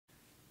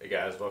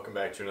guys, welcome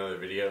back to another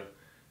video.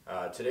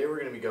 Today we're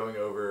going to be going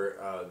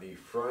over the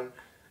front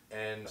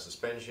end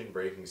suspension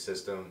braking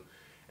system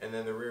and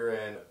then the rear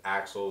end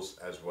axles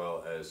as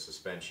well as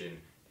suspension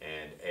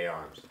and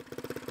A-arms.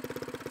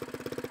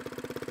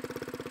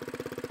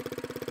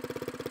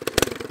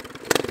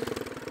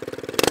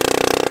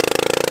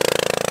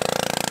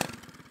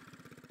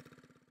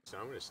 So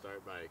I'm going to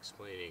start by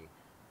explaining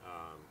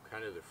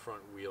kind of the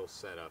front wheel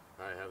setup.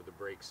 I have the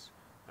brakes,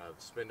 the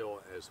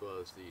spindle, as well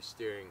as the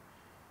steering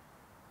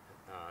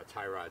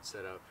tie rod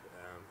setup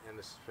and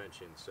the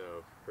suspension.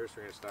 So first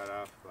we're going to start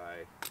off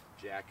by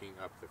jacking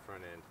up the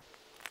front end.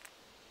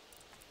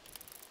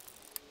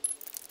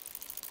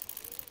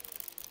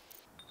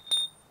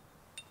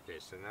 Okay,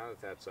 so now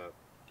that that's up,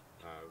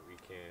 we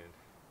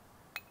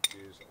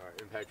can use our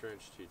impact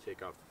wrench to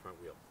take off the front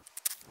wheel.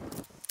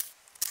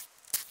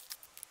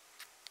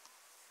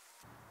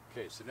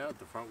 Okay, so now that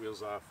the front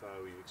wheel's off,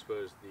 we've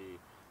exposed the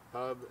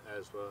hub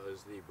as well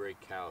as the brake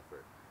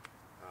caliper.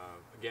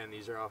 Again,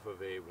 these are off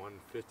of a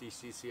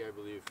 150cc, I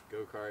believe,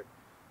 go-kart.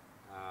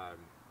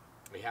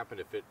 They happen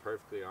to fit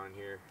perfectly on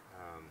here.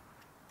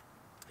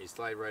 They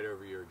slide right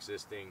over your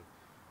existing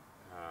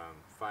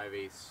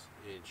 5/8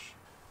 inch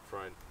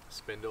front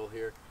spindle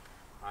here.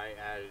 I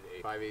added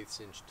a 5/8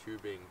 inch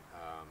tubing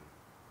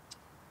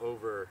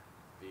over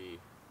the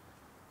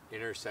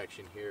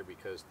intersection here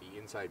because the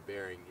inside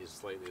bearing is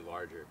slightly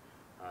larger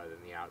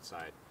than the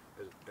outside,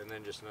 and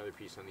then just another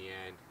piece on the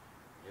end,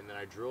 and then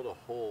I drilled a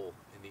hole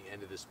in the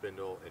end of the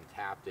spindle and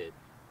tapped it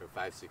for a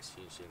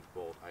 5/16 inch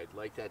bolt. I'd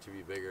like that to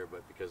be bigger,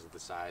 but because of the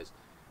size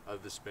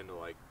of the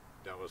spindle,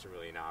 that wasn't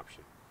really an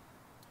option.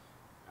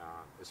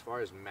 As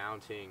far as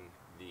mounting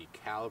the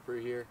caliper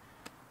here,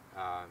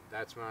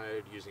 that's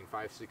mounted using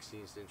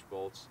 5/16 inch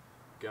bolts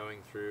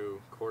going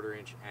through 1/4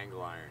 inch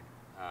angle iron.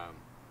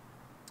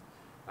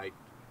 I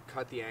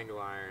cut the angle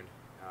iron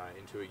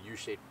into a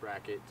U-shaped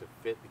bracket to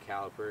fit the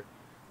caliper,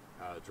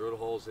 drilled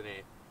holes in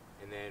it,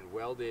 and then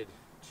welded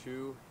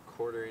 2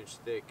 1/4 inch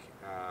thick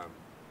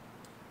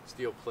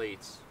steel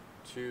plates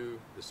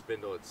to the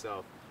spindle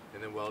itself,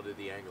 and then welded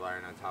the angle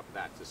iron on top of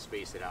that to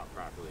space it out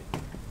properly.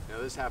 Now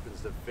this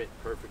happens to fit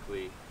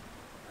perfectly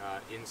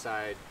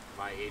inside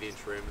my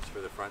 8-inch rims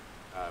for the front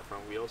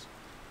wheels.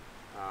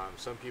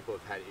 Some people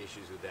have had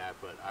issues with that,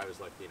 but I was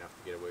lucky enough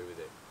to get away with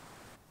it.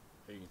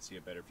 Here you can see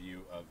a better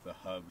view of the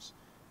hubs.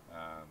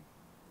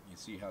 You can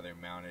see how they're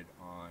mounted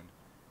on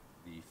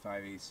the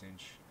 5/8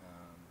 inch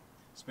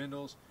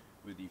spindles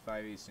with the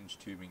 5/8 inch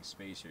tubing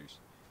spacers.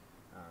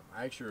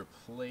 I actually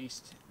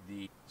replaced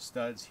the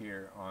studs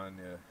here on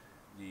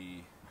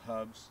the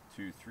hubs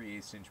to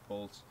 3/8 inch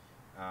bolts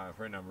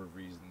for a number of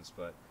reasons,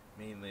 but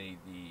mainly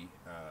the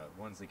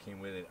ones that came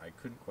with it, I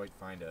couldn't quite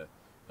find a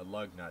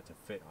lug nut to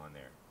fit on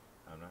there.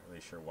 I'm not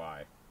really sure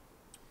why.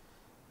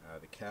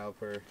 The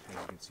caliper, as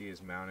you can see,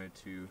 is mounted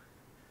to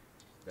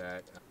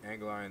that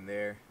angle iron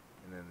there,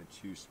 and then the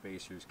 2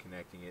 spacers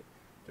connecting it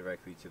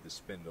directly to the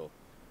spindle,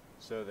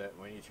 so that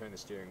when you turn the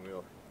steering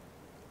wheel,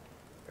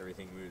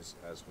 everything moves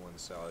as one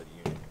solid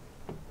unit.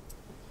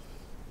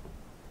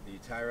 The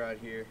tie rod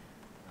here,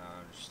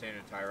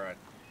 standard tie rod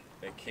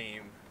that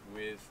came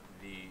with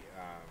the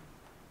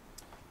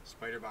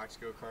Spider Box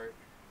go-kart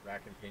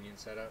rack and pinion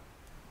setup.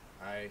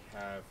 I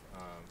have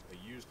a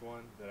used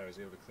one that I was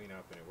able to clean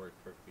up and it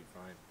worked perfectly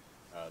fine.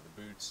 The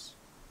boots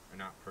are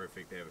not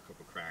perfect, they have a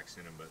couple cracks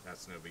in them, but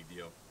that's no big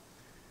deal.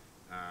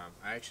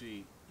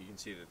 You can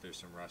see that there's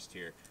some rust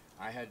here.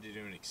 I had to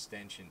do an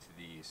extension to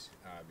these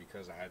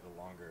because I had the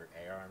longer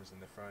A-arms in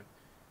the front.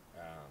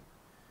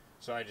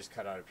 So I just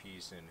cut out a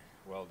piece and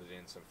welded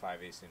in some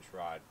 5/8 inch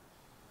rod.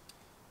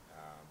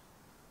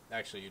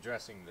 Actually,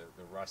 addressing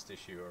the rust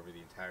issue over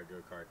the entire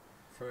go-kart,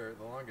 for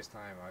the longest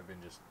time I've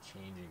been just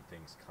changing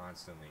things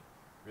constantly.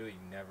 Really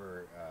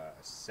never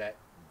a set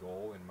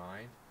goal in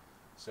mind.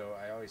 So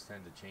I always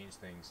tend to change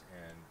things,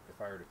 and if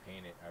I were to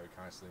paint it, I would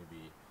constantly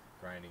be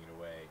grinding it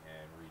away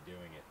and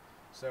redoing it.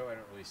 So I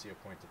don't really see a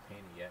point to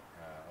paint it yet.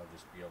 I'll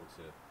just be able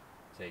to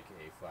take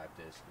a flat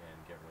disc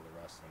and get rid of the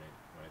rust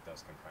when it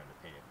does come time to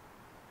paint it.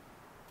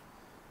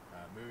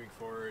 Moving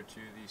forward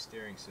to the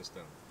steering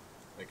system.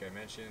 Like I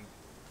mentioned,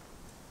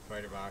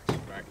 Spider Box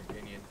rack and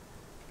pinion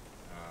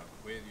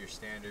with your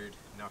standard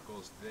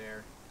knuckles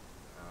there,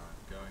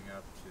 going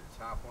up to the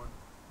top one.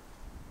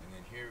 And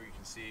then here we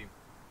can see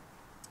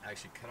I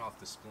actually cut off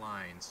the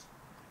splines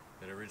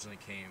that originally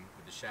came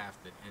with the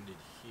shaft that ended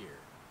here.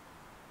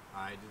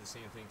 I did the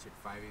same thing, took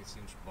 5/8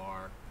 inch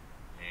bar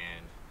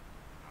and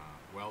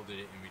welded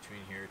it in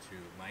between here to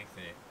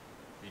lengthen it,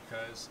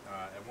 because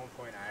at one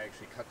point I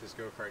actually cut this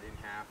go-kart in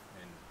half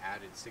and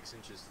added 6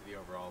 inches to the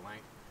overall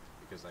length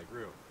because I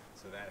grew.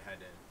 So that had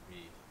to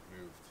be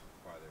moved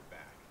farther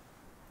back.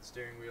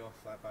 Steering wheel,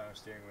 flat bottom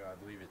steering wheel, I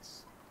believe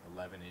it's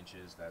 11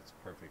 inches. That's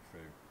perfect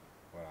for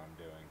what I'm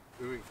doing.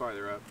 Moving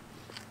farther up,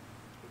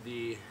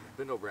 the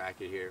spindle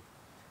bracket here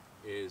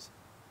is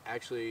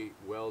actually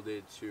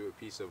welded to a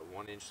piece of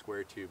 1-inch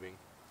square tubing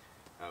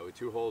with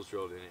 2 holes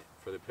drilled in it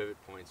for the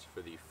pivot points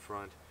for the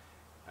front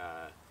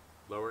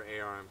lower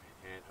A-arm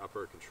and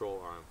upper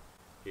control arm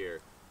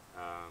here.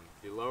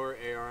 The lower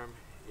A-arm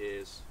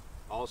is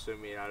also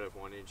made out of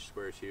 1-inch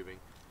square tubing,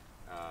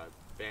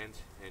 bent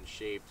and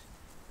shaped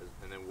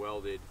and then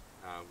welded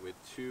with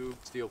 2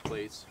 steel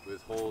plates with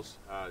holes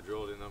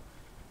drilled in them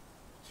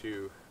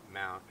to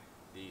mount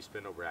the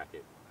spindle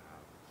bracket.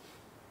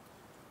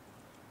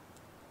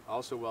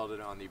 Also welded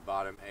on the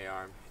bottom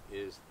A-arm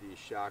is the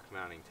shock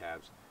mounting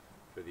tabs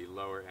for the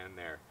lower end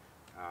there.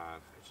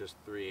 It's just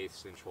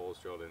 3/8 inch holes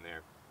drilled in there.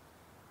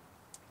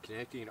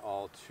 Connecting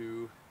all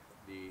to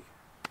the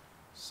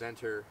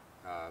center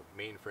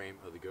mainframe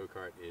of the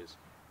go-kart is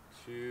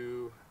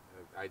 2,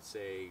 I'd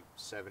say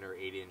 7 or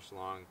 8 inch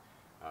long,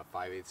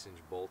 5/8 inch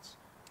bolts.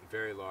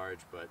 Very large,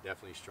 but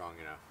definitely strong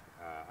enough.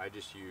 I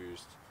just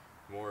used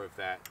more of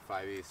that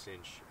 5/8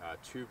 inch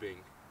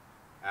tubing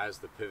as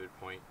the pivot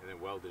point and then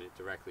welded it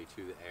directly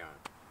to the A-arm.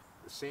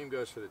 The same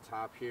goes for the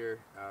top here.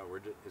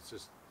 It's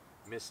just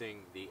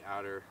missing the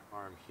outer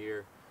arm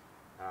here.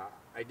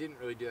 I didn't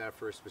really do that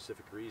for a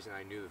specific reason.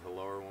 I knew that the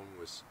lower one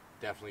was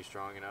definitely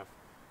strong enough.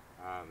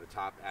 The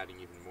top adding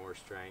even more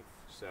strength,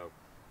 so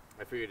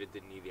I figured it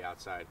didn't need the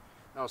outside.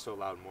 It also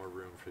allowed more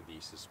room for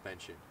the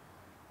suspension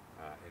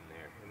in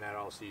there, and that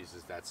also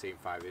uses that same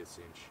 5/8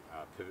 inch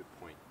pivot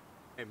point.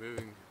 And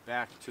moving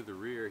back to the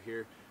rear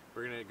here,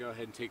 we're going to go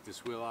ahead and take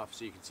this wheel off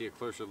so you can see a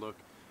closer look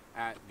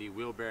at the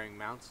wheel bearing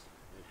mounts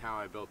and how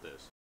I built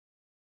this.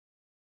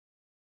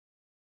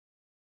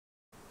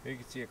 Here you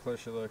can see a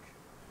closer look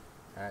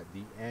at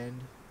the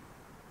end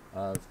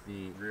of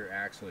the rear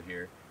axle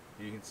here.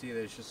 You can see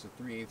there's just a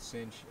 3/8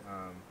 inch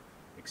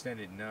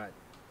extended nut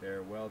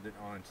there welded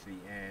onto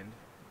the end,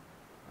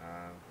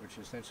 which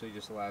essentially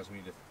just allows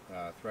me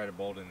to thread a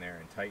bolt in there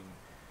and tighten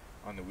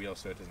on the wheel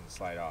so it doesn't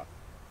slide off.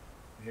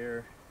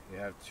 Here you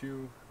have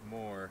 2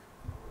 more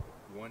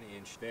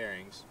 1-inch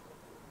bearings,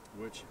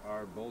 which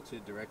are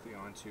bolted directly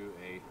onto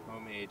a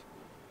homemade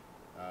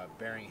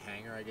bearing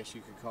hanger, I guess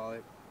you could call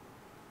it.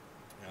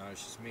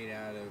 It's just made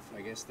out of,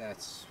 I guess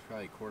that's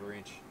probably 1/4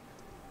 inch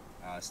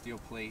steel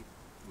plate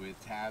with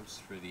tabs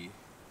for the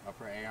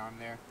upper A-arm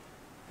there,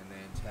 and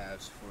then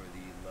tabs for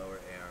the lower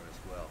A-arm as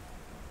well.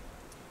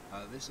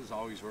 This has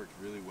always worked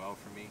really well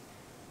for me.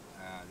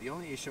 The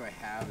only issue I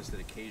have is that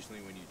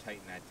occasionally when you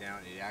tighten that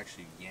down, it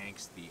actually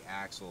yanks the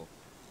axle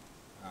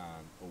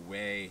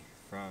away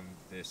from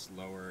this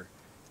lower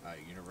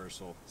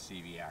universal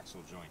CV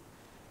axle joint.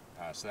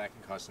 So that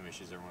can cause some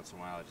issues every once in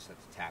a while. I just have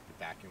to tap it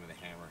back in with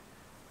a hammer.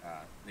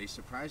 They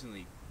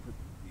surprisingly put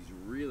these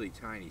really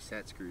tiny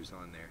set screws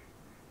on there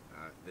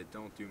that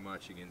don't do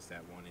much against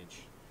that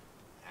 1-inch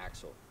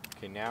axle.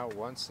 Okay, now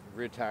once the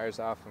rear tire's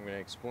off, I'm going to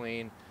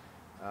explain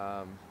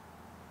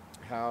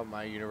how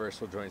my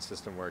universal joint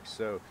system works.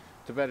 So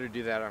to better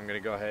do that, I'm going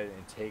to go ahead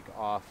and take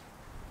off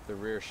the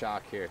rear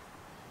shock here.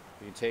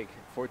 You can take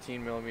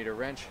 14mm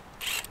wrench,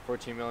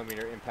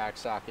 14mm impact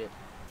socket.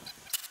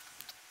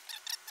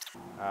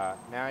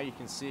 Now you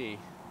can see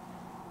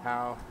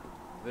how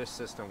this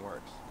system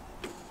works.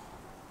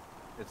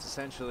 It's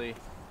essentially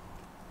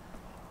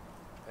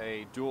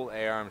a dual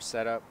A-arm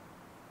setup,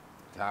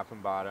 top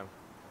and bottom,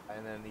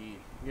 and then the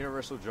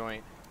universal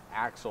joint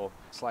axle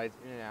slides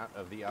in and out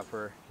of the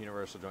upper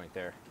universal joint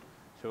there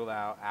to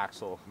allow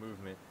axle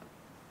movement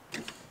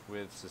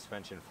with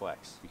suspension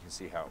flex. You can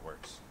see how it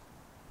works.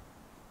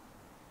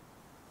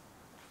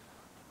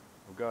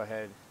 We'll go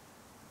ahead,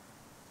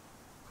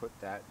 put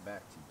that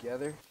back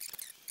together.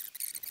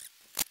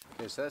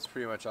 Okay, so that's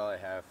pretty much all I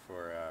have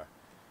for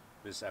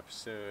this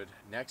episode.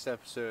 Next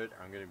episode,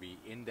 I'm going to be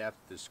in-depth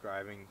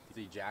describing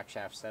the jack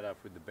shaft setup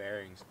with the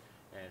bearings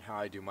and how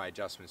I do my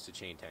adjustments to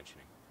chain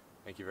tensioning.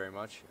 Thank you very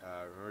much.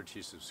 Remember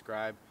to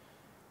subscribe.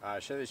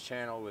 Share this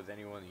channel with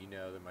anyone that you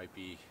know that might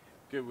be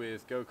good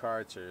with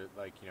go-karts or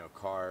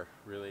car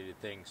related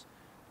things.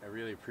 I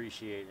really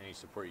appreciate any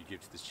support you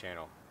give to this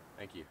channel.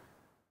 Thank you.